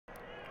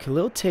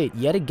Khalil Tate,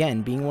 yet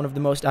again being one of the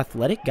most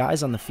athletic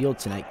guys on the field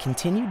tonight,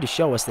 continued to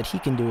show us that he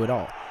can do it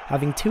all,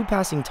 having 2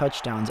 passing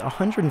touchdowns,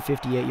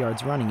 158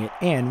 yards running it,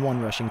 and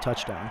 1 rushing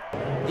touchdown.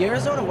 The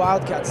Arizona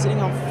Wildcat, sitting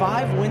on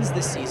 5 wins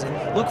this season,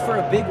 look for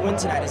a big win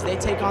tonight as they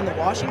take on the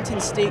Washington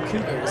State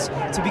Cougars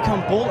to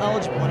become bowl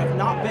eligible and have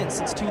not been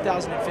since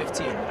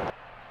 2015.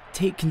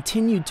 Tate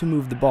continued to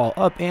move the ball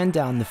up and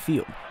down the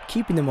field,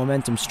 keeping the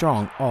momentum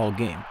strong all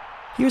game.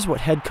 Here's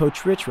what head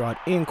coach Rich Rod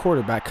and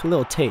quarterback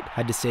Khalil Tate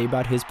had to say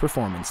about his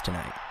performance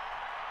tonight.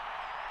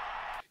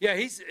 Yeah,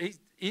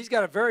 he's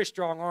got a very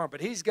strong arm,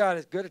 but he's got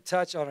as good a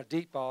touch on a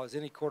deep ball as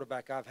any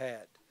quarterback I've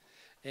had.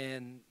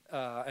 And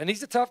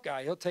he's a tough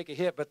guy. He'll take a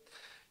hit. But,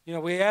 you know,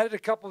 we added a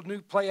couple of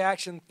new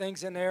play-action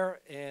things in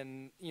there,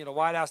 and, you know,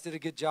 Whitehouse did a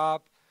good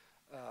job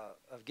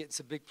of getting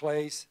some big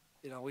plays.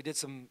 You know, we did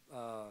some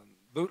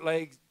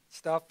bootleg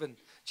stuff, and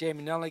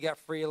Jamie Nunley got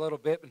free a little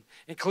bit,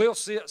 and Khalil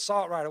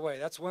saw it right away.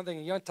 That's one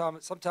thing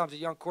sometimes a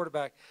young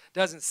quarterback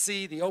doesn't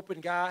see the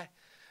open guy,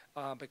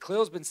 but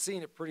Khalil's been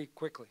seeing it pretty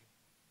quickly.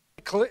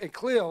 And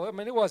Khalil, I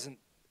mean, it wasn't,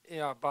 you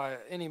know, by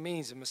any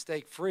means a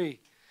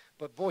mistake-free,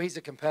 but boy, he's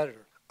a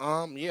competitor.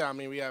 Yeah, I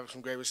mean, we have some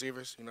great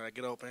receivers, you know, that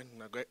get open. You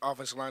know, great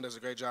offensive line does a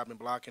great job in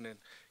blocking and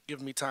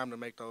giving me time to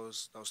make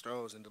those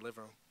throws and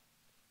deliver them.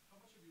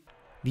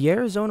 The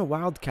Arizona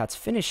Wildcats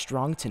finished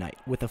strong tonight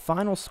with a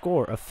final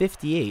score of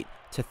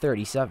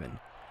 58-37.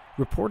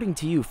 Reporting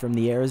to you from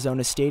the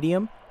Arizona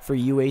Stadium for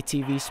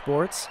UATV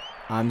Sports,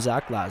 I'm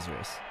Zach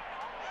Lazarus.